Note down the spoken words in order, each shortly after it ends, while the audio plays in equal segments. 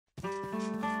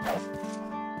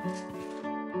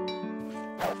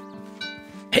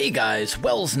Hey guys,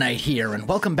 Welsknight here, and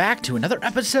welcome back to another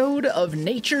episode of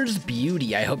Nature's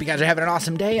Beauty. I hope you guys are having an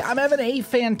awesome day. I'm having a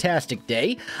fantastic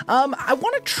day. I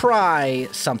want to try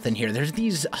something here. There's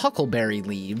these huckleberry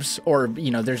leaves, or,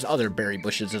 there's other berry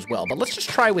bushes as well, but let's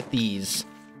just try with these.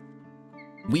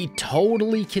 We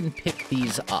totally can pick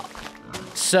these up.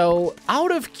 So,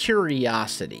 out of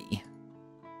curiosity,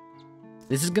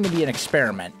 this is going to be an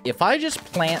experiment. If I just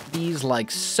plant these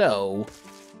like so...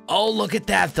 Oh, look at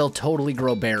that. They'll totally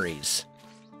grow berries.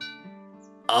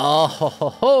 Oh, ho, ho,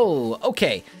 ho.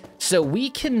 Okay, so we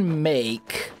can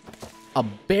make a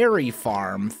berry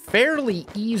farm fairly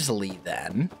easily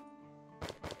then.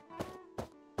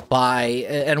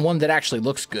 And one that actually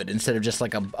looks good instead of just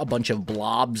like a bunch of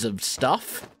blobs of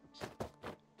stuff.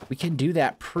 We can do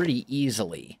that pretty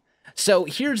easily. So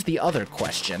here's the other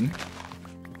question.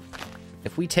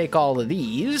 If we take all of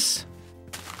these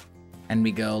and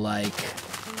we go like...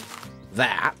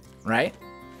 that, right?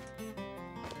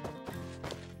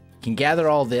 Can gather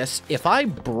all this. If I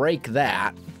break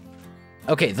that...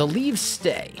 Okay, the leaves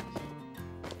stay.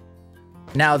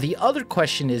 Now, the other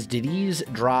question is, do these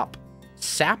drop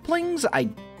saplings?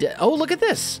 Oh, look at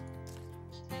this.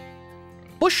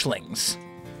 Bushlings.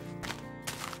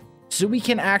 So we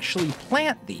can actually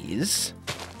plant these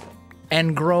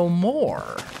and grow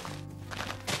more.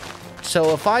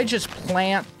 So if I just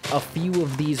plant a few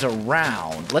of these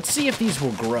around, let's see if these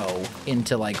will grow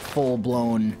into like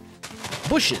full-blown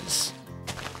bushes.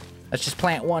 Let's just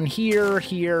plant one here,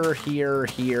 here, here,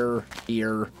 here,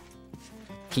 here,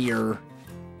 here,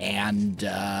 and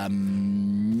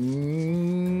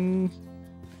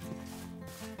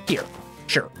here.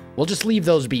 Sure, we'll just leave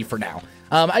those be for now.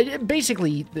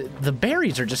 Basically, the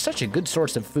berries are just such a good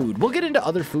source of food. We'll get into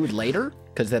other food later,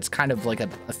 because that's kind of like a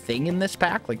thing in this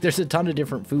pack. Like, there's a ton of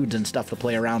different foods and stuff to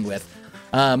play around with.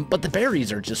 But the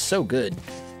berries are just so good,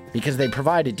 because they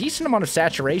provide a decent amount of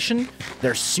saturation.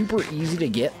 They're super easy to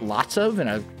get lots of in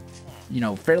a,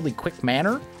 fairly quick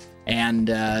manner. And,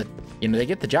 they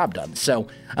get the job done. So,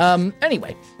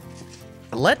 anyway,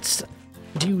 let's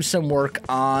do some work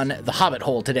on the Hobbit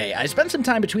hole today. I spent some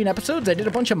time between episodes. I did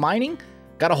a bunch of mining.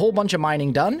 Got a whole bunch of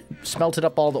mining done, smelted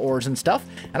up all the ores and stuff,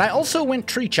 and I also went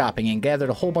tree chopping and gathered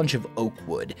a whole bunch of oak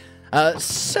wood.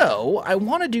 So I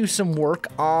want to do some work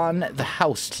on the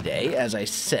house today, as I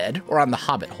said, or on the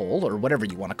Hobbit hole, or whatever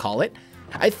you want to call it.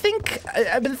 I've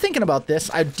been thinking about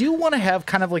this. I do want to have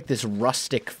kind of like this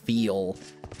rustic feel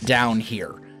down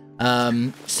here.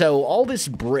 So all this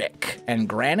brick and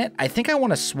granite, I think I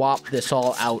want to swap this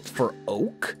all out for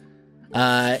oak.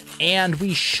 And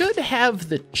we should have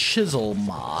the chisel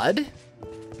mod.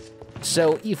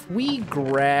 So if we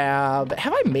grab...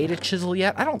 Have I made a chisel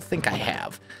yet? I don't think I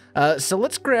have. So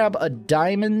let's grab a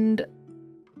diamond.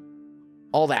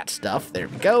 All that stuff. There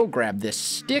we go. Grab this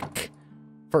stick.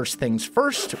 First things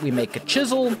first, we make a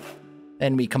chisel.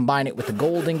 Then we combine it with a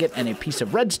gold ingot and a piece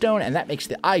of redstone, and that makes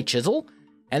the eye chisel.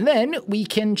 And then we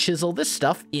can chisel this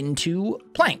stuff into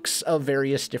planks of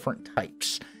various different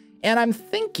types. And I'm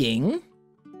thinking,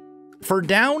 for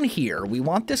down here, we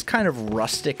want this kind of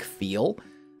rustic feel.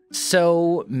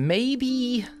 So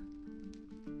maybe,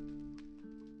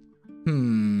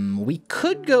 we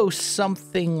could go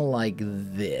something like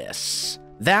this.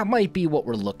 That might be what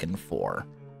we're looking for.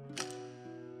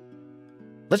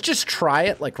 Let's just try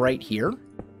it like right here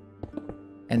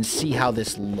and see how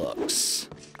this looks.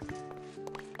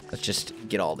 Let's just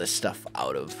get all this stuff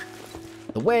out of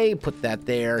the way, put that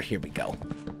there. Here we go.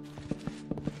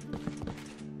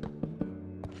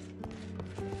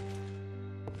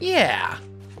 Yeah,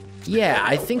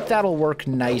 I think that'll work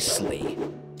nicely.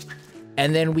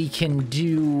 And then we can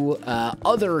do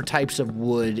other types of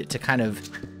wood to kind of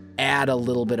add a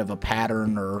little bit of a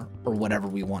pattern or whatever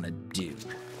we want to do.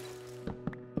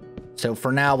 So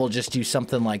for now, we'll just do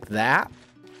something like that.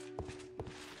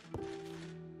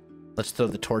 Let's throw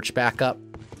the torch back up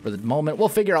for the moment. We'll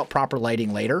figure out proper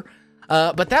lighting later.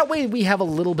 But that way we have a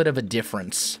little bit of a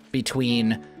difference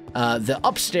between the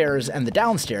upstairs and the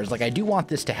downstairs. Like, I do want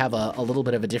this to have a little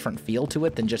bit of a different feel to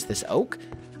it than just this oak.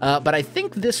 But I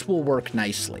think this will work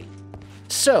nicely.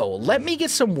 So let me get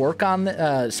some work done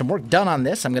on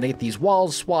this. I'm going to get these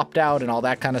walls swapped out and all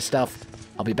that kind of stuff.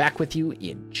 I'll be back with you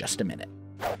in just a minute.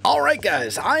 All right,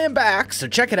 guys, I am back, so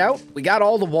check it out. We got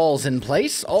all the walls in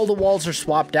place. All the walls are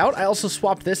swapped out. I also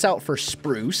swapped this out for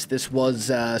spruce. This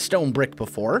was stone brick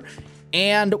before.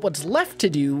 And what's left to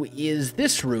do is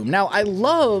this room. Now, I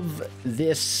love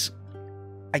this,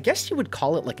 I guess you would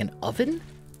call it like an oven.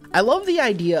 I love the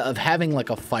idea of having like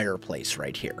a fireplace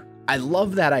right here. I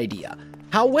love that idea.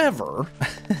 However,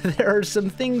 there are some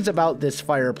things about this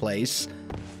fireplace,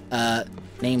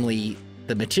 namely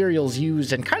the materials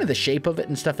used and kind of the shape of it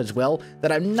and stuff as well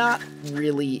that I'm not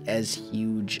really as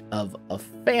huge of a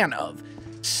fan of.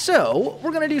 So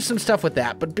we're going to do some stuff with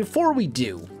that. But before we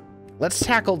do, let's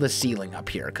tackle the ceiling up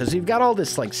here, because we've got all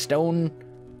this like stone,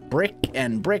 brick,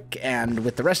 and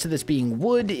with the rest of this being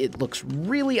wood, it looks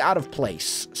really out of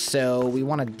place. So we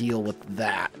want to deal with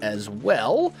that as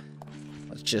well.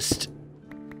 Let's just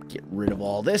get rid of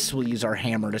all this. We'll use our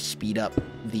hammer to speed up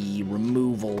the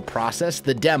removal process.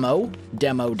 The demo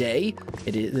day.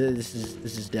 It is.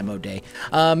 This is demo day.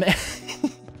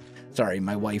 Sorry,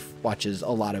 my wife watches a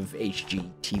lot of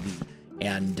HGTV,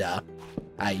 and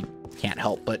I can't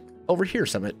help but overhear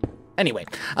some of it. Anyway,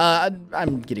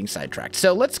 I'm getting sidetracked.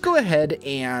 So let's go ahead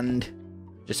and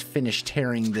just finish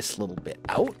tearing this little bit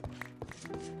out.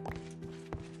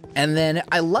 And then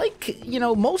I like, you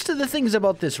know, most of the things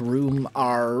about this room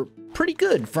are pretty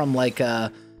good from like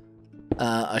a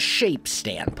shape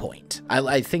standpoint.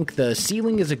 I think the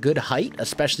ceiling is a good height,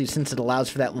 especially since it allows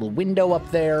for that little window up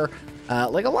there.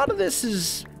 Like a lot of this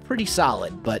is pretty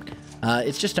solid, but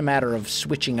it's just a matter of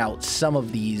switching out some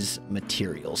of these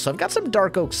materials. So I've got some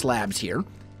dark oak slabs here,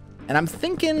 and I'm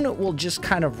thinking we'll just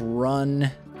kind of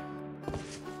run...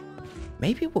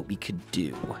 Maybe what we could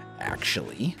do,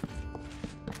 actually,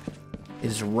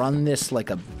 is run this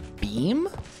like a beam,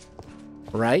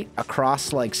 right?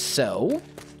 Across like so.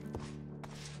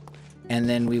 And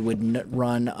then we would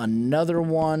run another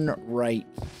one right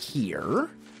here.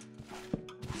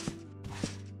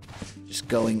 Just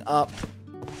going up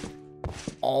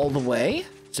all the way.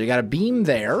 So you got a beam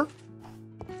there.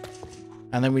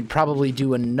 And then we'd probably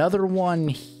do another one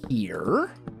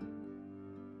here.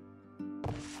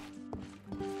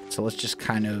 So let's just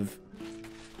kind of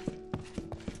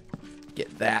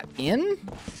get that in.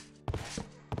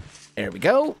 There we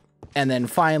go. And then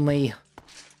finally,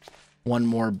 one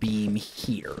more beam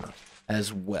here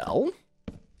as well.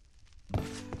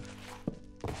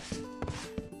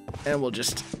 And we'll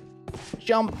just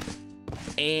jump.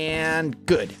 And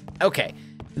good. Okay.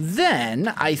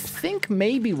 Then I think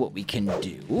maybe what we can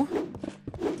do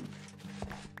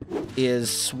is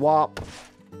swap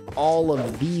all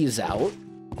of these out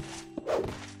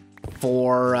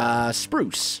for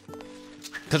spruce.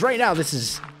 Because right now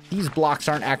these blocks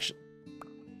aren't actually...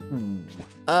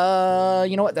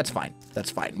 you know what? That's fine.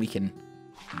 That's fine. We can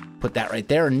put that right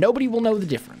there and nobody will know the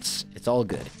difference. It's all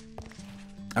good.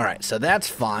 All right, so that's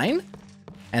fine.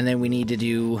 And then we need to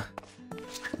do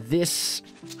this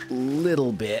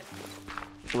little bit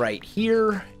right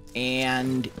here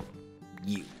and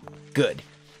you. Good.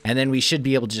 And then we should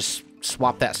be able to just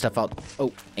swap that stuff out.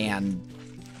 Oh, and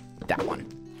that one.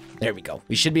 There we go.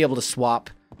 We should be able to swap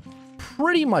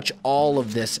pretty much all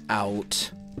of this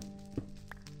out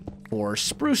for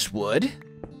spruce wood.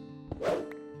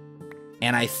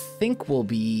 And I think we'll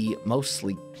be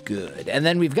mostly good. And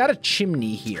then we've got a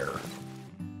chimney here.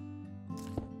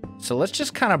 So let's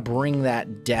just kind of bring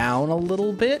that down a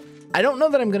little bit. I don't know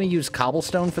that I'm going to use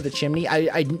cobblestone for the chimney.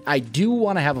 I do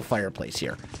want to have a fireplace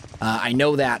here. I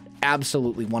know that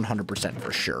absolutely 100%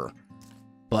 for sure.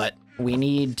 But we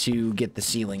need to get the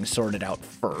ceiling sorted out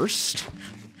first.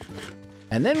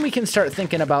 And then we can start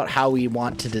thinking about how we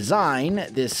want to design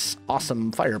this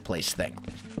awesome fireplace thing.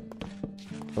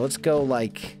 So let's go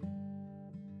like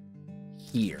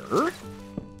here.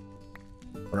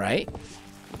 Right?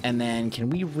 And then can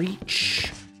we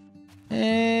reach?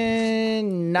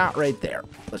 And not right there.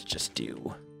 Let's just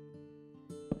do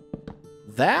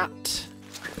that.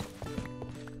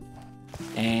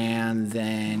 And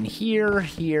then here,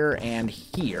 here, and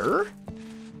here.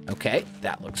 Okay,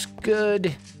 that looks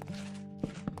good.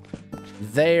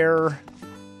 There.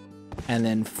 And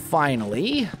then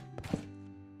finally,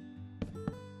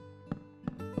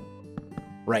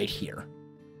 right here.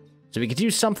 So we could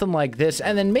do something like this,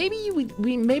 and then maybe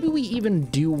we even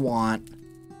do want...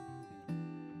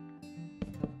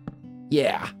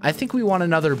 Yeah, I think we want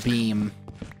another beam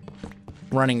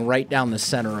running right down the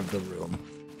center of the room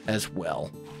as well.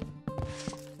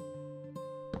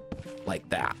 Like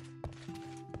that.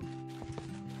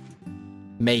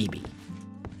 Maybe.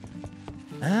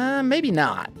 Maybe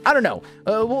not. I don't know.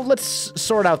 Well, let's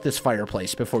sort out this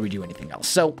fireplace before we do anything else.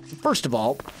 So, first of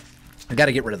all, I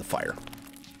gotta get rid of the fire.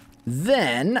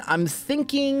 Then, I'm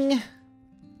thinking...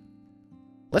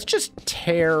 Let's just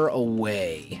tear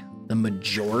away the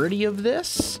majority of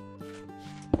this.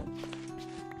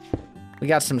 We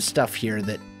got some stuff here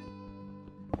that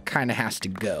kind of has to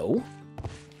go.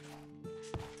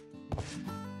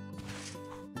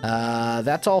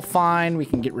 That's all fine. We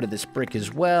can get rid of this brick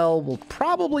as well. We'll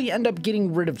probably end up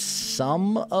getting rid of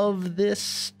some of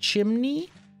this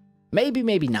chimney. Maybe,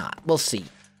 maybe not. We'll see.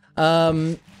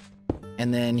 And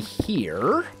And then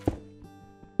here,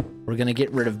 we're going to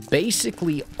get rid of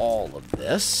basically all of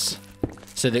this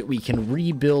so that we can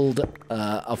rebuild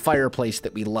a fireplace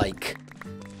that we like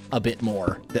a bit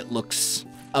more, that looks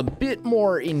a bit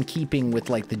more in keeping with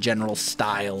like the general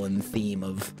style and theme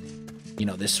of, you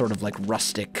know, this sort of like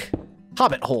rustic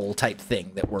hobbit hole type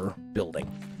thing that we're building.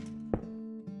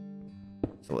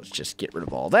 So let's just get rid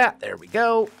of all that. There we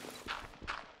go.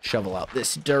 Shovel out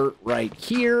this dirt right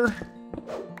here.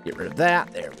 Get rid of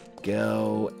that. There we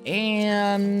go.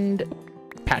 And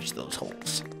patch those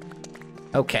holes.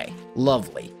 Okay,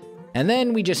 lovely. And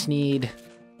then we just need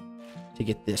to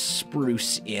get this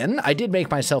spruce in. I did make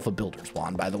myself a builder's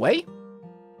wand, by the way,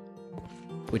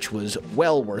 which was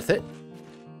well worth it.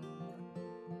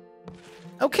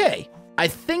 Okay, I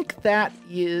think that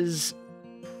is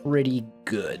pretty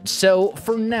good. So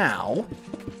for now,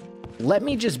 let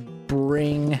me just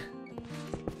bring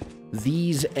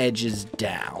these edges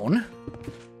down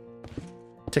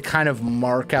to kind of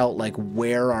mark out like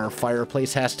where our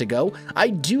fireplace has to go. I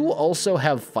do also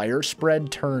have fire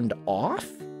spread turned off,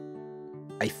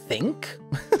 I think.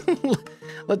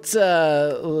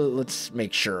 Let's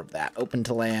make sure of that. Open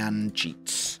to LAN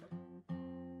cheats.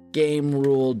 Game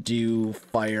rule do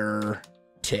fire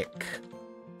tick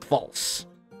false.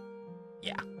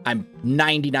 Yeah, I'm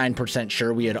 99%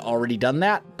 sure we had already done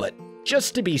that, but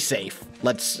just to be safe,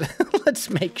 let's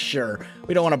make sure.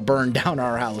 We don't want to burn down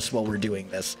our house while we're doing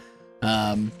this.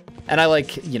 And I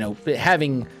like, you know,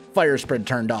 having fire spread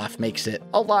turned off makes it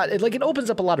a lot, it opens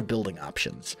up a lot of building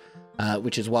options,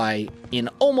 which is why in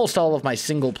almost all of my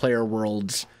single player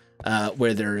worlds,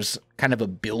 where there's kind of a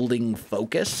building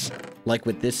focus, like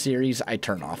with this series, I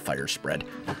turn off fire spread.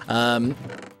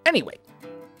 Anyway,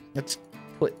 let's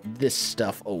put this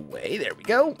stuff away. There we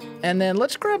go. And then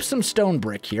let's grab some stone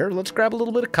brick here. Let's grab a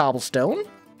little bit of cobblestone.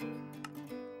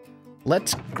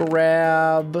 Let's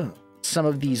grab some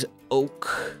of these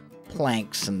oak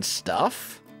planks and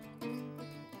stuff.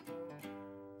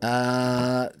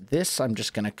 This I'm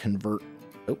just going to convert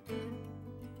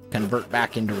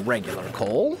back into regular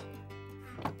coal.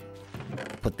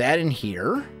 Put that in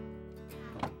here.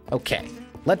 Okay,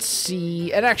 let's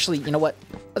see. And actually, you know what?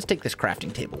 Let's take this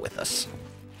crafting table with us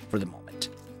for the moment.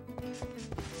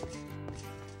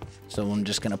 So I'm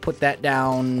just going to put that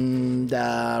down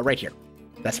right here.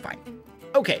 That's fine.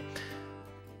 Okay.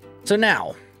 So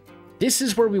now, this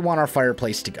is where we want our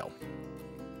fireplace to go.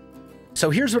 So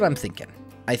here's what I'm thinking.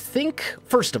 I think,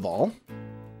 first of all,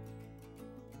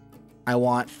 I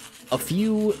want a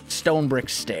few stone brick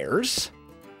stairs.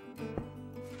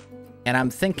 And I'm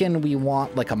thinking we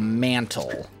want like a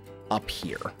mantle up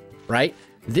here, right?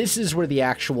 This is where the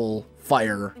actual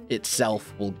fire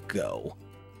itself will go,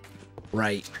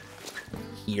 right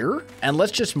here. And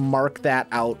let's just mark that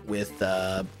out with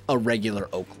a regular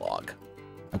oak log,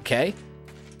 okay?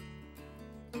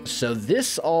 So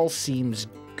this all seems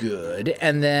good.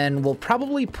 And then we'll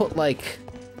probably put like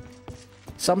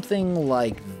something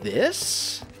like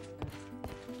this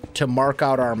to mark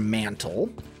out our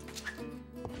mantle.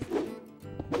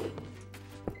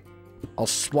 I'll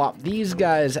swap these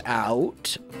guys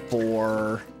out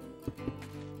for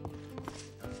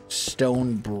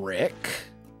stone brick,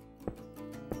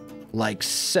 like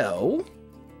so.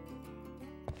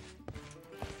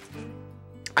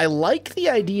 I like the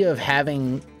idea of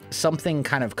having something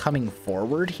kind of coming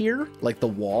forward here, like the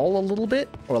wall a little bit,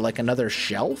 or like another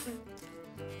shelf.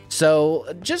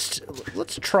 So just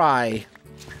let's try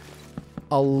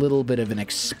a little bit of an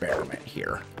experiment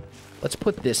here. Let's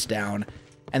put this down.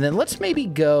 And then let's maybe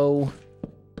go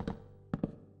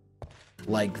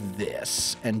like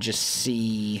this and just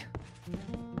see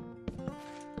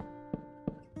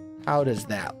how does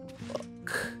that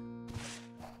look.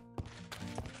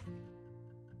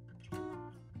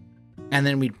 And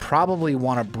then we'd probably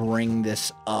want to bring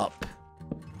this up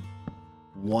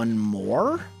one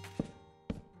more.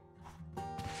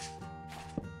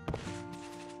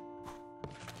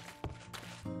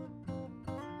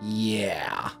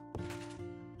 Yeah.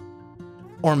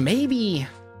 Or maybe...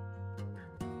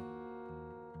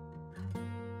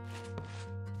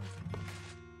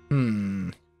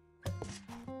 I'm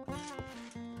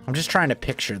just trying to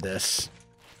picture this.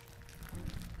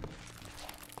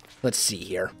 Let's see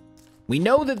here. We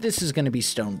know that this is going to be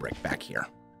stone brick back here.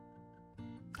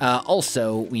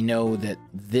 Also, we know that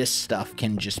this stuff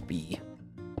can just be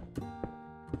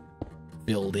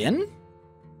filled in.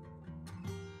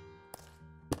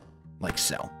 Like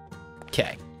so.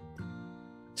 Okay.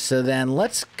 So then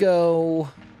let's go...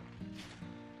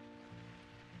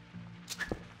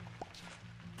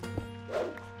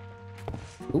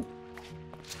 Ooh.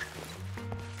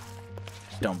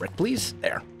 Stone brick, please.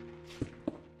 There.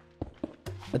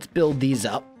 Let's build these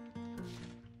up.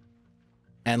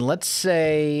 And let's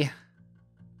say...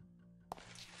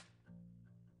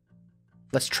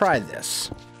 Let's try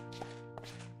this.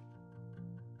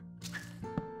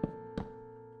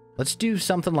 Let's do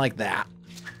something like that.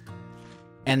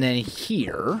 And then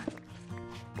here...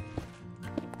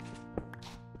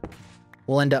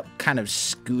 we'll end up kind of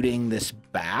scooting this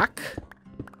back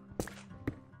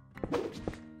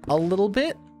a little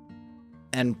bit.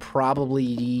 And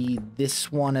probably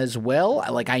this one as well.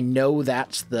 Like, I know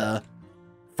that's the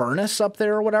furnace up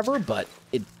there or whatever, but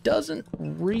it doesn't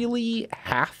really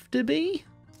have to be.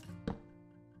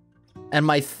 And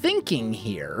my thinking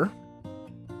here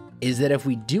is that if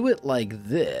we do it like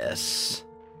this,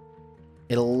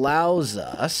 it allows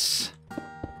us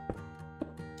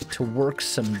to work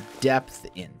some depth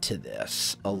into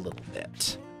this a little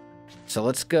bit. So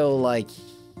let's go like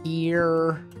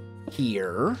here,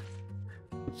 here,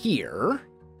 here,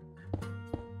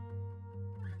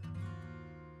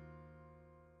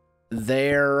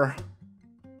 there,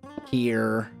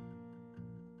 here,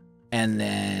 and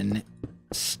then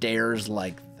stairs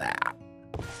like that.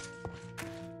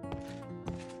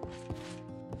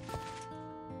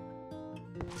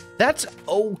 That's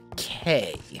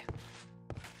okay.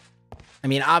 I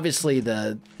mean, obviously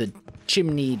the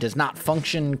chimney does not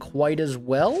function quite as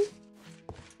well,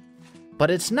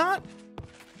 but it's not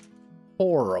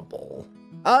horrible.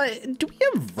 Do we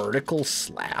have vertical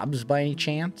slabs by any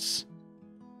chance?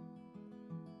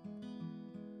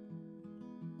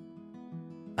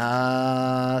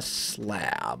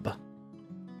 Slab.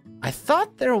 I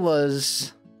thought there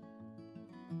was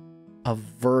a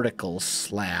vertical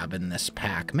slab in this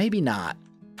pack. Maybe not.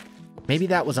 Maybe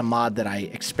that was a mod that I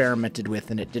experimented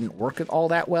with and it didn't work all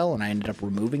that well and I ended up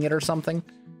removing it or something.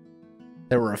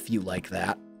 There were a few like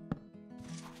that.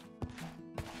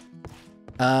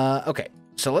 Okay,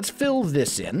 so let's fill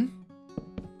this in.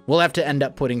 We'll have to end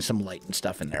up putting some light and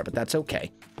stuff in there, but that's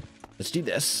okay. Let's do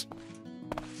this.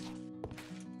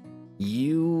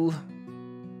 You...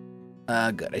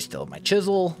 good, I still have my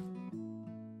chisel.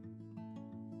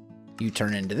 You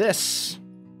turn into this.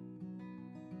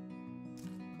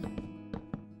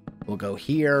 We'll go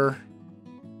here.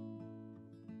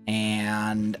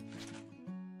 And...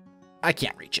 I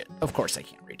can't reach it. Of course I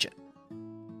can't reach it.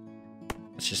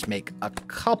 Let's just make a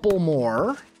couple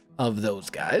more of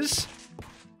those guys.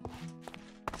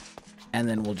 And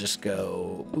then we'll just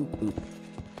go... Oop, oop,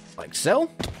 like so.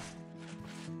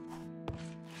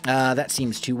 That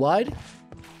seems too wide.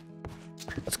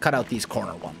 Let's cut out these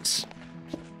corner ones.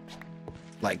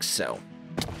 Like so.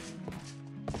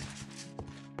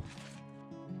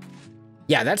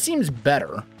 Yeah, that seems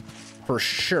better. For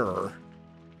sure.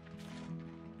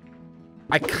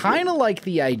 I kind of like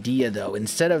the idea, though,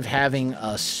 instead of having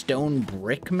a stone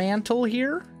brick mantle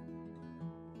here,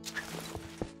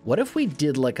 what if we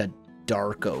did like a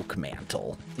dark oak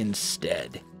mantle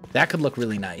instead? That could look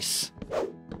really nice.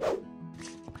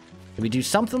 If we do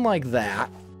something like that,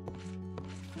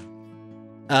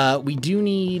 we do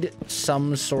need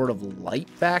some sort of light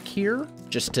back here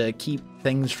just to keep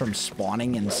things from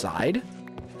spawning inside,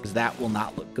 because that will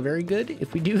not look very good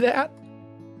if we do that.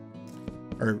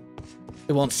 Or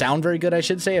it won't sound very good, I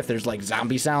should say, if there's like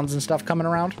zombie sounds and stuff coming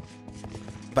around.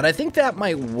 But I think that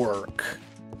might work.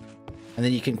 And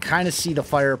then you can kind of see the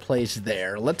fireplace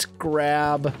there. Let's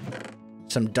grab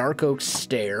some dark oak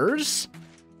stairs.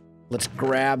 Let's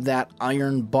grab that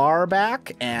iron bar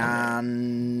back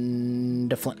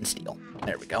and a flint and steel.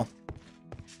 There we go.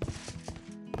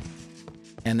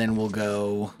 And then we'll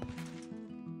go...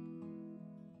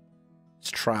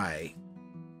 Let's try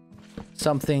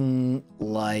something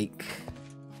like...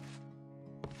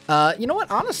 you know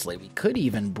what? Honestly, we could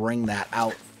even bring that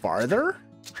out farther.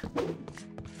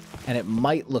 And it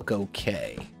might look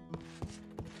okay.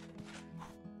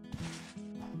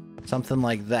 Something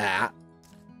like that.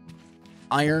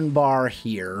 Iron bar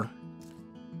here.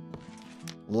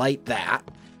 Light that.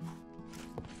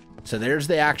 So there's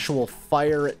the actual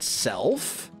fire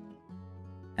itself.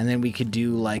 And then we could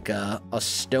do like a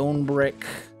stone brick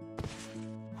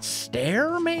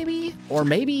stair, maybe? Or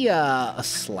maybe a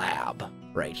slab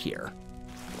right here.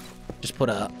 Just put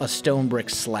a stone brick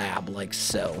slab like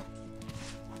so.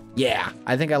 Yeah,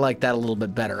 I think I like that a little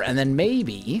bit better. And then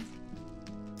maybe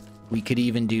we could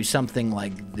even do something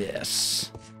like this.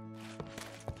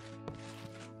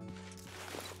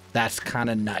 That's kind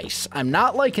of nice. I'm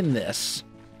not liking this.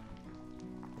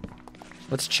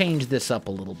 Let's change this up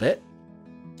a little bit.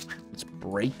 Let's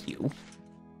break you.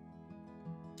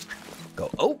 Go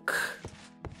oak.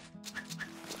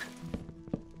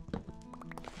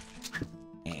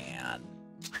 And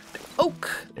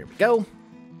oak. There we go.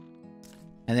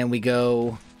 And then we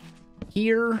go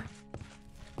here,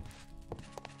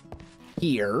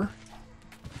 here,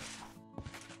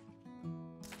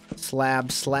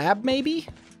 slab, slab, maybe?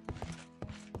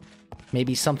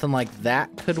 Maybe something like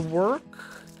that could work.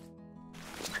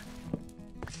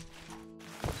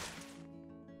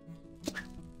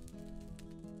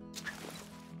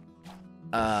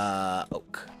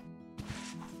 Oak.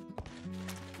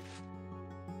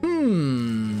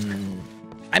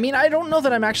 I mean, I don't know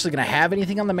that I'm actually going to have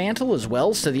anything on the mantle as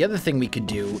well, so the other thing we could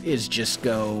do is just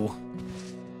go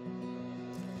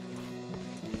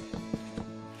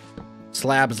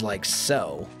slabs like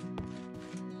so.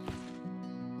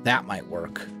 That might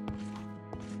work.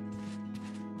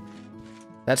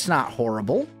 That's not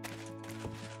horrible.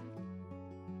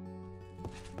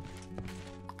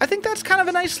 I think that's kind of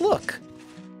a nice look.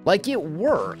 Like, it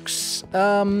works.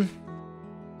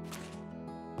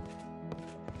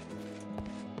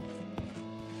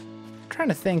 Trying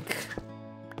to think,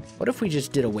 what if we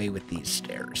just did away with these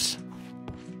stairs?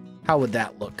 How would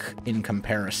that look in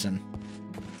comparison?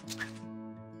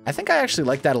 I think I actually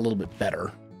like that a little bit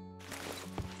better.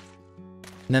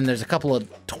 And then there's a couple of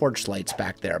torch lights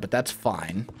back there, but that's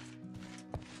fine.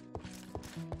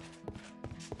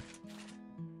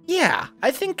 Yeah, I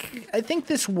think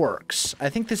this works. I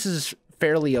think this is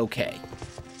fairly okay.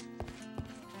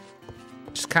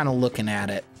 Just kind of looking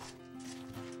at it.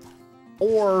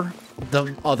 Or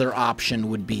the other option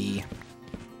would be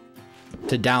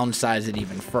to downsize it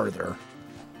even further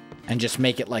and just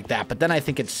make it like that. But then I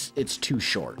think it's too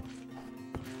short.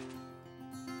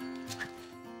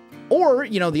 Or,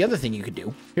 you know, the other thing you could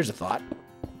do, here's a thought.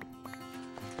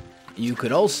 You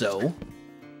could also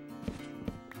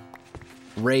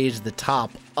raise the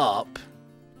top up.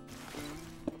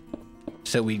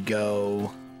 So we'd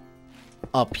go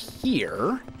up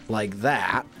here like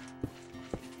that.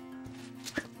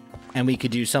 And we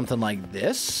could do something like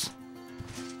this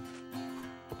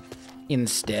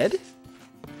instead.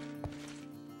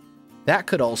 That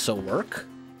could also work.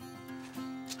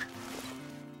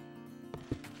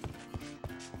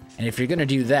 And if you're going to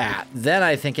do that, then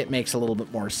I think it makes a little bit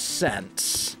more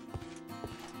sense.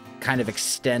 Kind of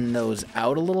extend those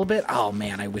out a little bit. Oh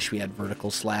man, I wish we had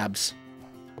vertical slabs.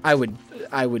 I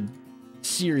would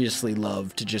seriously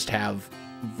love to just have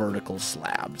vertical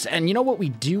slabs. And you know what we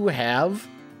do have?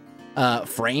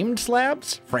 Framed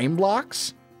slabs, frame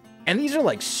blocks, and these are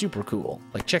like super cool.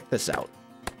 Like, check this out,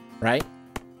 right?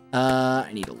 I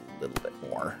need a little bit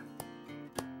more.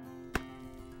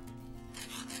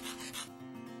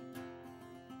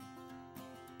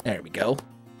 There we go.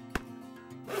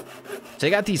 So you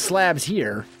got these slabs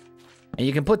here, and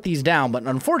you can put these down, but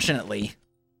unfortunately,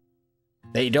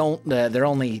 they don't, they're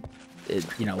only,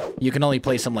 you know, you can only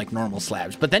place them like normal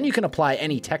slabs, but then you can apply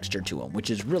any texture to them, which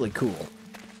is really cool.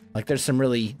 Like, there's some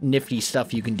really nifty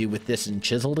stuff you can do with this and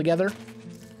chisel together.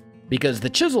 Because the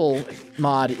chisel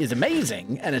mod is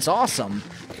amazing, and it's awesome,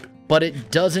 but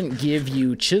it doesn't give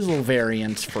you chisel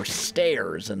variants for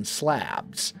stairs and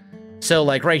slabs. So,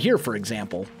 like, right here, for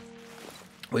example,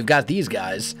 we've got these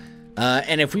guys,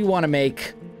 and if we want to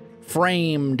make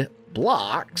framed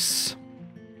blocks,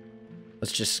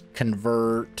 let's just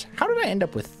convert... How did I end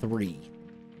up with 3?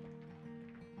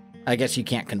 I guess you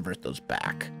can't convert those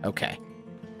back. Okay.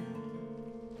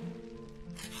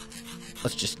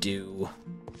 Let's just do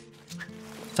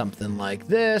something like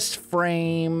this,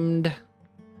 framed.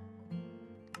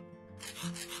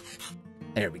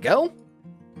 There we go.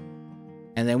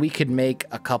 And then we could make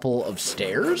a couple of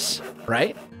stairs,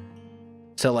 right?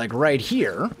 So like right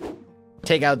here,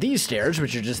 take out these stairs,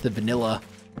 which are just the vanilla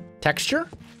texture.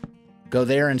 Go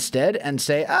there instead and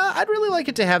say, I'd really like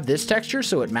it to have this texture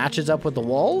so it matches up with the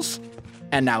walls.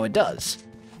 And now it does,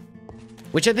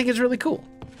 which I think is really cool.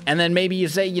 And then maybe you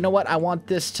say, you know what, I want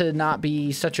this to not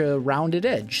be such a rounded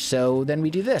edge. So then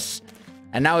we do this.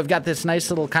 And now we've got this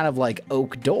nice little kind of like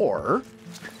oak door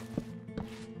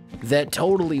that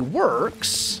totally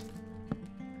works.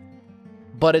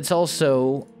 But it's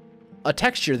also a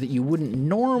texture that you wouldn't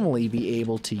normally be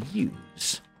able to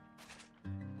use.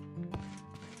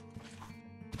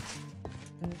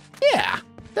 Yeah,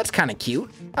 that's kind of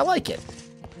cute. I like it.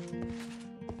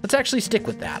 Let's actually stick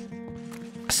with that.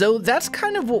 So that's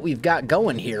kind of what we've got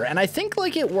going here, and I think,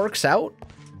 like, it works out.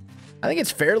 I think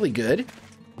it's fairly good.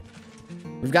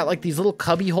 We've got, like, these little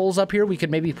cubby holes up here. We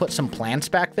could maybe put some plants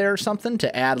back there or something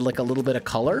to add, like, a little bit of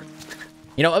color.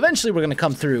 You know, eventually we're going to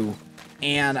come through,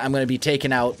 and I'm going to be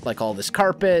taking out, like, all this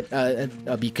carpet.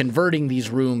 I'll be converting these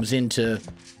rooms into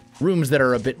rooms that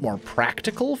are a bit more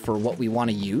practical for what we want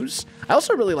to use. I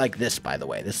also really like this, by the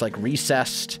way, this, like,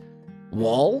 recessed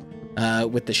wall.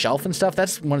 with the shelf and stuff.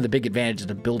 That's one of the big advantages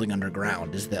of building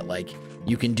underground, is that like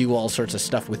you can do all sorts of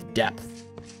stuff with depth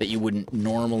that you wouldn't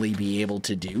normally be able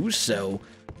to do. So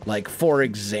like, for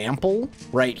example,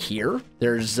 right here,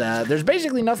 there's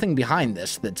basically nothing behind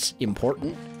this that's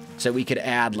important. So we could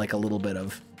add like a little bit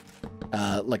of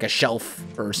like a shelf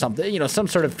or something, you know, some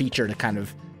sort of feature to kind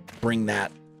of bring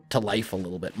that to life a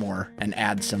little bit more and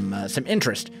add some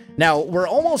interest. Now, we're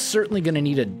almost certainly going to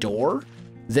need a door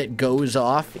that goes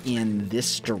off in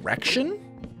this direction.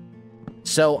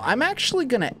 So I'm actually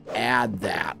going to add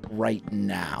that right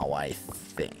now, I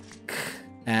think.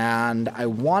 And I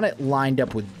want it lined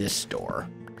up with this door.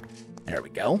 There we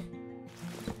go.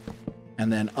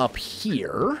 And then up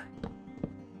here,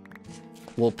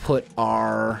 we'll put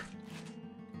our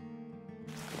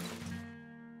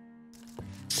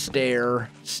stair,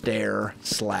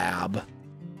 slab,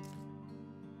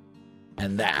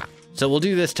 and that. So we'll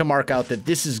do this to mark out that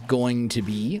this is going to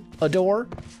be a door,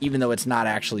 even though it's not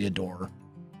actually a door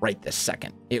right this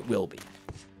second. It will be.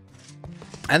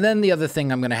 And then the other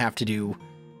thing I'm going to have to do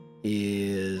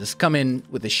is come in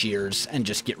with the shears and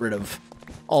just get rid of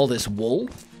all this wool.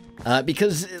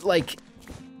 Because, like,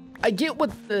 I get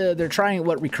what they're trying,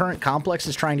 what Recurrent Complex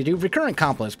is trying to do. Recurrent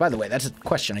Complex, by the way, that's a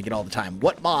question I get all the time.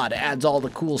 What mod adds all the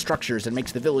cool structures and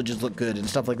makes the villages look good and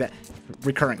stuff like that?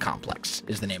 Recurrent Complex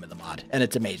is the name of the mod, and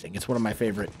it's amazing. It's one of my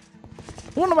favorite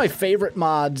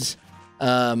mods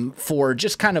for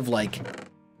just kind of like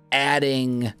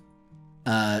adding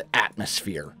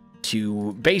atmosphere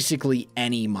to basically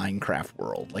any Minecraft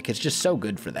world. Like, it's just so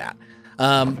good for that.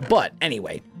 But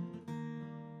anyway,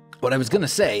 what I was going to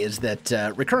say is that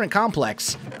Recurrent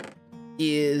Complex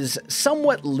is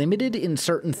somewhat limited in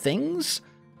certain things.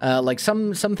 Like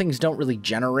some things don't really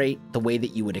generate the way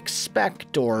that you would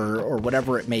expect or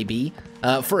whatever it may be.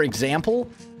 For example,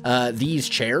 these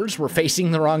chairs were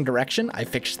facing the wrong direction. I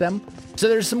fixed them. So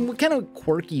there's some kind of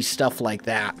quirky stuff like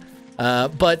that.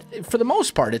 But for the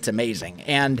most part, it's amazing.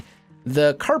 And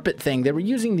the carpet thing, they were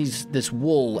using this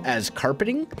wool as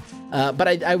carpeting, but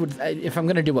I would, if I'm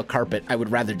going to do a carpet, I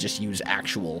would rather just use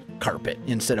actual carpet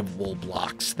instead of wool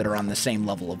blocks that are on the same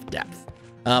level of depth.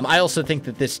 I also think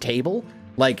that this table,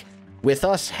 like with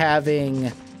us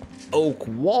having oak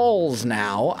walls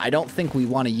now, I don't think we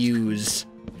want to use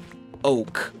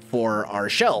oak for our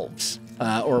shelves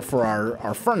or for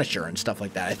our furniture and stuff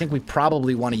like that. I think we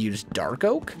probably want to use dark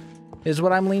oak is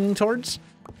what I'm leaning towards.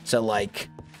 So like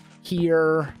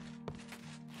here,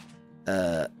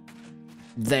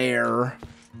 there,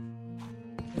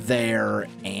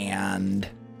 and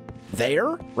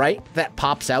there, right? That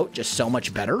pops out just so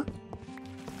much better.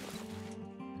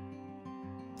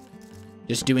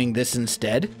 Just doing this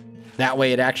instead. That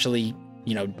way it actually,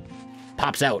 you know,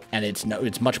 pops out and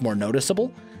it's much more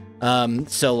noticeable.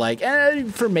 So like,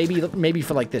 for maybe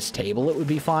for like this table, it would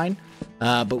be fine.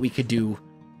 But we could do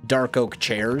dark oak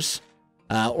chairs.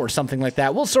 Or something like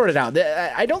that. We'll sort it out.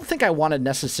 I don't think I want to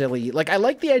necessarily... Like, I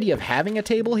like the idea of having a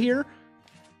table here,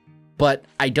 but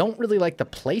I don't really like the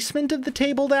placement of the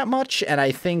table that much, and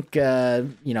I think,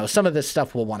 you know, some of this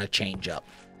stuff we'll want to change up.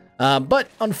 But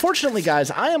unfortunately,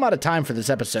 guys, I am out of time for this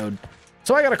episode,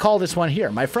 so I gotta call this one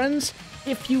here. My friends,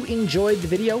 if you enjoyed the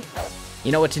video,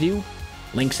 you know what to do.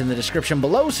 Links in the description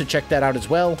below, so check that out as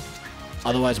well.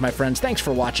 Otherwise, my friends, thanks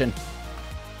for watching,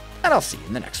 and I'll see you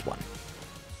in the next one.